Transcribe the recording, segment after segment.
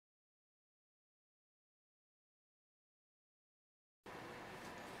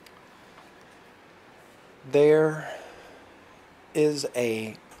There is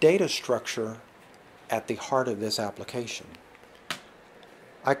a data structure at the heart of this application.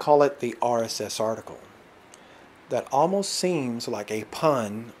 I call it the RSS article. That almost seems like a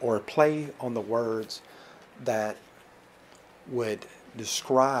pun or a play on the words that would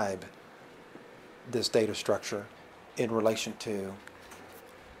describe this data structure in relation to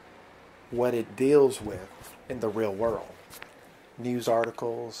what it deals with in the real world. News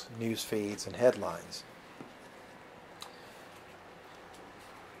articles, news feeds, and headlines.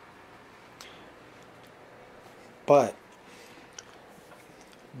 But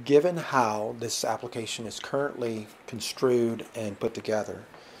given how this application is currently construed and put together,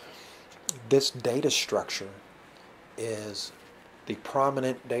 this data structure is the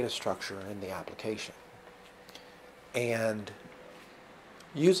prominent data structure in the application. And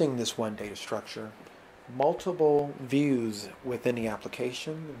using this one data structure, multiple views within the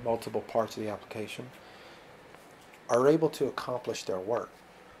application, multiple parts of the application, are able to accomplish their work.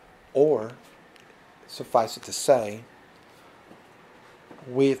 Or, suffice it to say,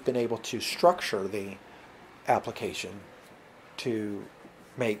 we've been able to structure the application to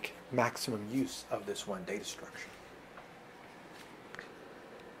make maximum use of this one data structure.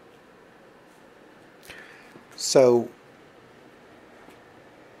 So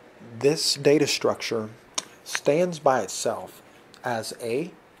this data structure stands by itself as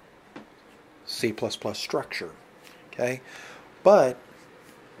a C++ structure, okay? But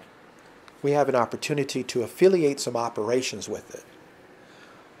we have an opportunity to affiliate some operations with it.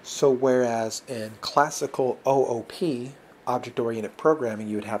 So whereas in classical OOP, object-oriented programming,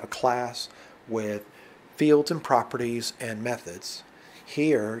 you would have a class with fields and properties and methods.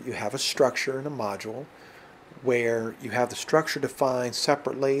 Here you have a structure and a module where you have the structure defined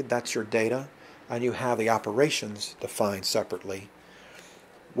separately, that's your data, and you have the operations defined separately,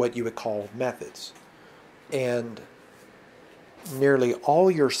 what you would call methods. And nearly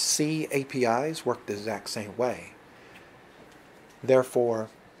all your C APIs work the exact same way. Therefore,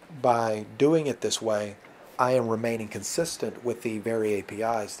 by doing it this way, I am remaining consistent with the very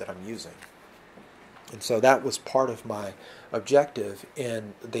APIs that I'm using. And so that was part of my objective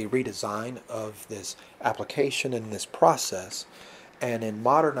in the redesign of this application and this process, and in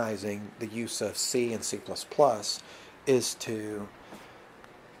modernizing the use of C and C++ is to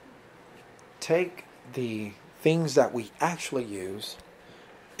take the things that we actually use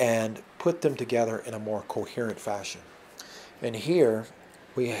and put them together in a more coherent fashion. And here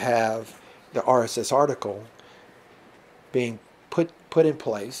we have the RSS article being put in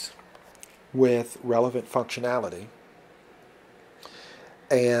place with relevant functionality,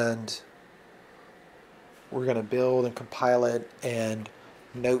 and we're going to build and compile it and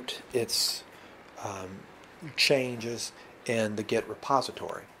note its changes in the Git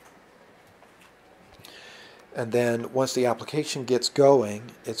repository. And then once the application gets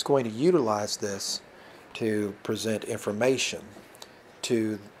going, it's going to utilize this to present information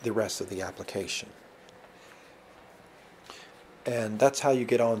to the rest of the application. And that's how you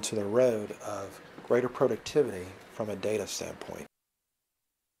get onto the road of greater productivity from a data standpoint.